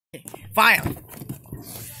Fine.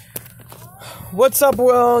 What's up,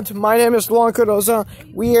 world? My name is Luan Cardoza.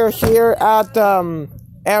 We are here at the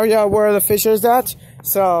area where the fish is at.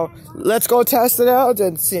 So let's go test it out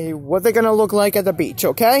and see what they're gonna look like at the beach.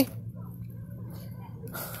 Okay?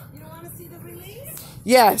 You want to see the release?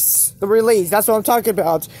 Yes, the release. That's what I'm talking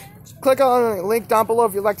about. Click on the link down below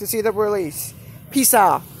if you'd like to see the release. Peace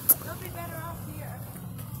out. They'll be better off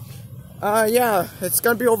here. Yeah, it's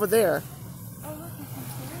gonna be over there. Oh, look, you can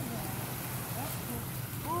hear that. That's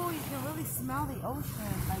cool. Oh, you can really smell the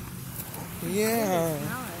ocean. Like, Yeah.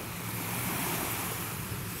 smell it.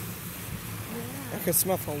 I can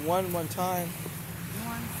smell from one time. You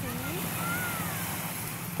want to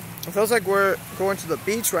see? It feels like we're going to the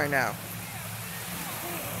beach right now.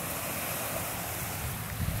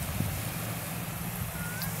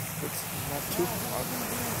 It's not too far.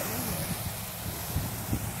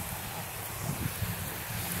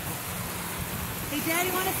 Hey,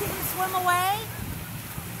 Daddy, want to see them swim away?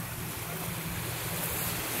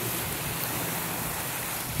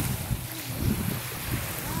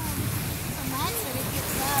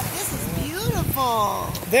 This is beautiful.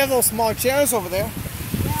 They have those small chairs over there.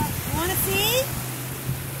 Yeah. You want to see?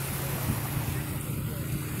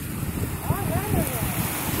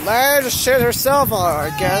 Larry just shit herself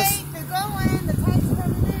on, I guess. They're going. The tide's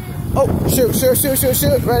coming in. Oh, shoot.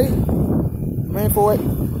 Ready? Ready for it.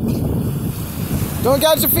 Don't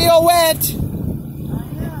get your feet all wet.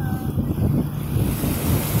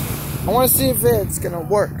 I want to see if it's going to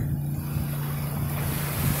work.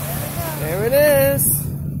 There it is.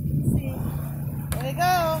 See. There they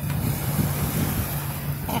go.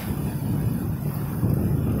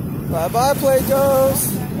 Bye-bye, Plecos.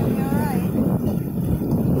 They're going to be all right.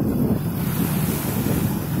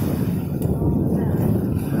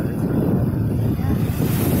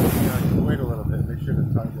 Wait a little bit. Make sure the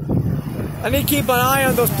tide doesn't. I need to keep an eye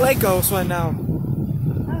on those Plecos right now.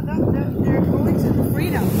 They're going to the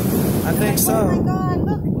freedom. I think so. Oh my God!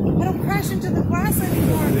 Look, I don't crash into the grass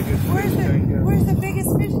anymore. Where's the biggest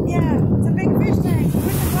fish? Yeah, it's a big fish tank.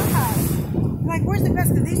 Where's the grass? Like, where's the grass?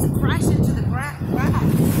 Because they used to crash into the grass.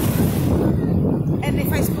 And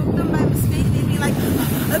if I spooked them by mistake, they'd be like,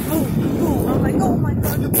 boom, boom. I'm like, oh my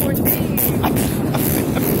God, the poor thing.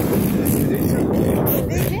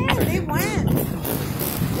 They did. They went.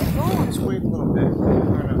 They're going. Just wait a little bit.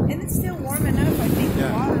 And it's still warm enough, I think, the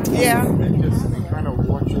water. Yeah. And just kind of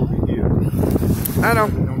watch over here. I know.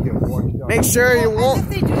 Don't get washed out. Make sure you won't. If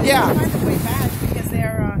they do, Yeah. they'll find their way back because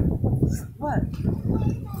they're, what?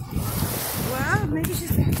 Well, maybe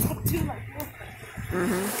she's going to talk too, like,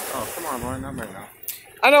 Oh, come on, Lauren. Not right now.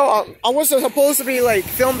 I know. I was supposed to be like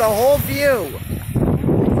film the whole view.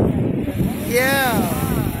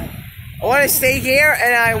 Yeah. I want to stay here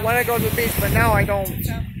and I want to go to the beach, but now I don't.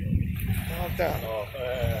 I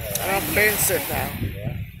don't babysit now.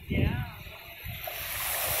 Yeah.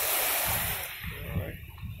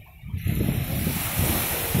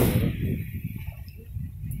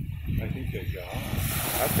 I think they got.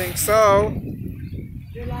 I think so.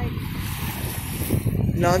 You're like,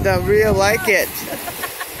 None that really like it.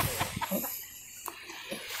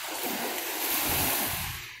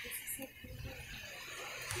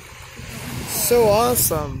 So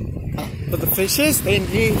awesome. But the fishes, they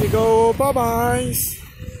need to go bye-byes.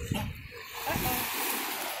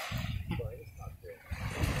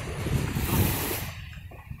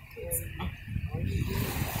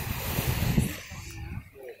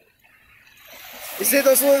 You see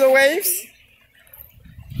those little waves?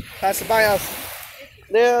 Pass by us.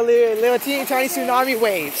 Little teeny tiny tsunami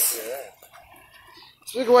waves.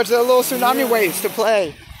 So we can watch the little tsunami waves to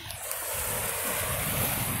play.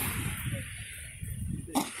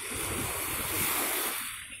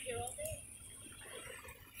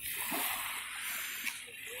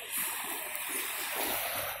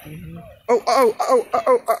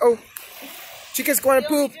 Oh. Chica's going to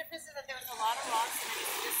poop. the difference is that there was a lot of rocks and then you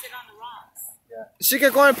could just sit on the rocks.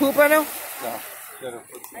 Chica going to poop right now? No.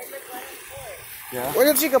 Yeah. Where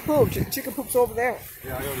did Chica poop? Chica poops over there.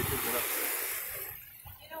 Yeah, I already picked it up.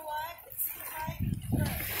 You know what? It seems like,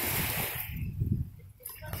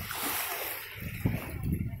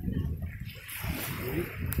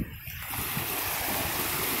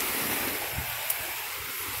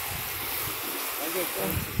 I get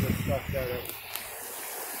stuff that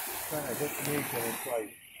kind of hit me and it's like.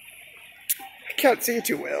 I can't see it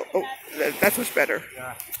too well. Oh, that's much better.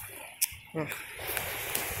 Yeah. Oh.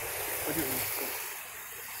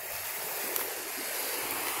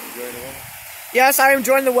 Enjoying the weather? Yes, I'm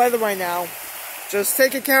enjoying the weather right now. Just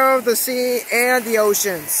taking care of the sea and the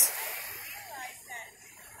oceans.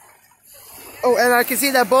 Oh, and I can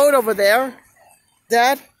see that boat over there.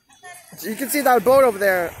 Dad, You can see that boat over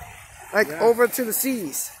there, like over to the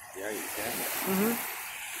seas. Yeah, you can. You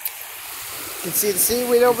can see the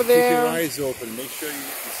seaweed over there. Keep your eyes open. Make sure you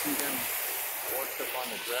see them washed up on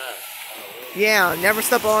the grass. Yeah, never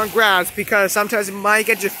step on grass because sometimes it might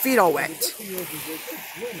get your feet all wet.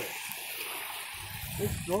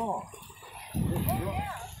 It's strong.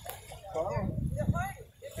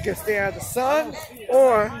 You can stare at the sun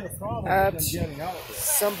or at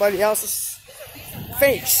somebody else's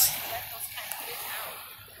face.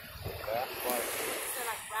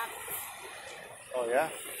 Oh yeah?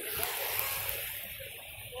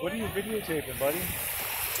 What are you videotaping, buddy?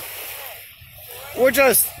 We're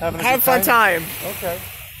just having fun time. Okay.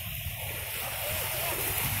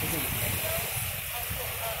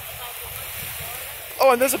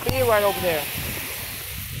 Oh, and there's a bee right over there.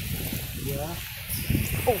 Yeah.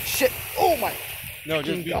 Oh shit! Oh my! No,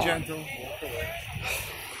 just be God. gentle. Walk away.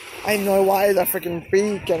 I don't know why that freaking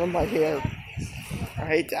bee get on my hair. I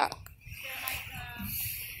hate that.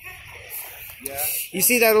 Yeah. You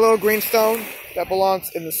see that little green stone? That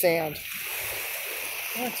belongs in the sand.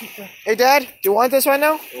 Hey Dad, do you want this right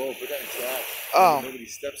now? Oh, put that in trash. Oh. Nobody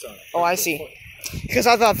steps on it. Oh, I see. Because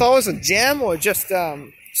I thought it was a gem or just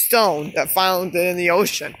stone that found in the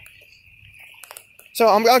ocean. So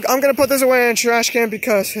I'm gonna put this away in a trash can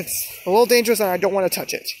because it's a little dangerous and I don't want to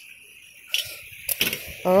touch it.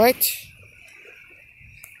 All right.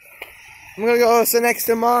 I'm gonna go sit next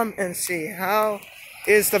to Mom and see how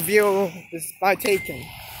is the view is by taken.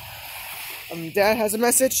 Dad has a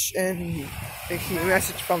message and a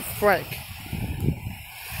message from Frank.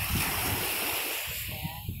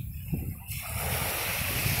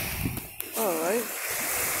 Alright.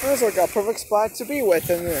 That's like a perfect spot to be with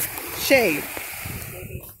in the shade.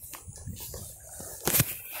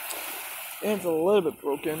 And it's a little bit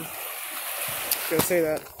broken. Gotta say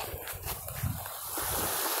that.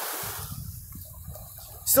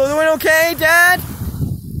 Still doing okay, Dad?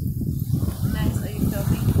 Nice. Are you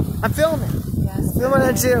filming? I'm filming. Yes. Filming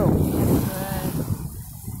it too. Good.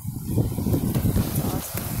 That's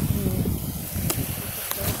awesome.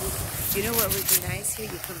 You know what would be nice here?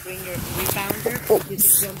 You can bring your rebounder. Oh. You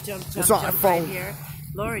can jump It's on my right phone. here.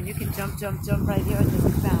 Lauren, you can jump right here on the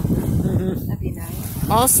rebounder. That'd be nice.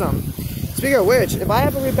 Awesome. Speaking of which, if I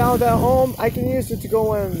have a rebound at home, I can use it to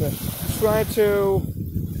go and try to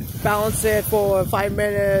balance it for 5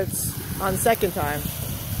 minutes on the second time.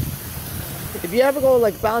 If you ever go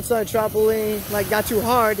like bounce on a trampoline, like not too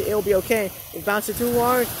hard, it'll be okay. If you bounce it too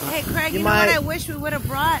hard, Hey Craig, you know what I wish we would have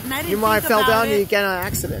brought, and I didn't you might think fell about down it. and you get in an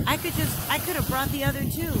accident. I could have brought the other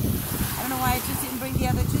two. I don't know why I just didn't bring the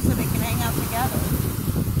other two so they can hang out together.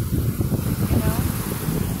 You know?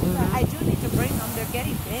 But I do need to bring them. They're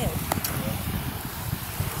getting big.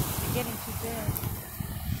 They're getting too big.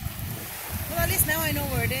 Well, at least now I know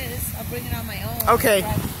where it is. I'll bring it on my own. Okay,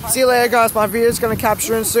 see you later guys. My video's gonna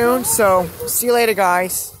capture in soon, so see you later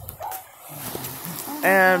guys. Oh my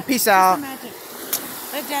And God. peace Just out. imagine.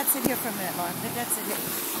 Let Dad sit here for a minute, Lauren. Let Dad sit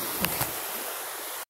here.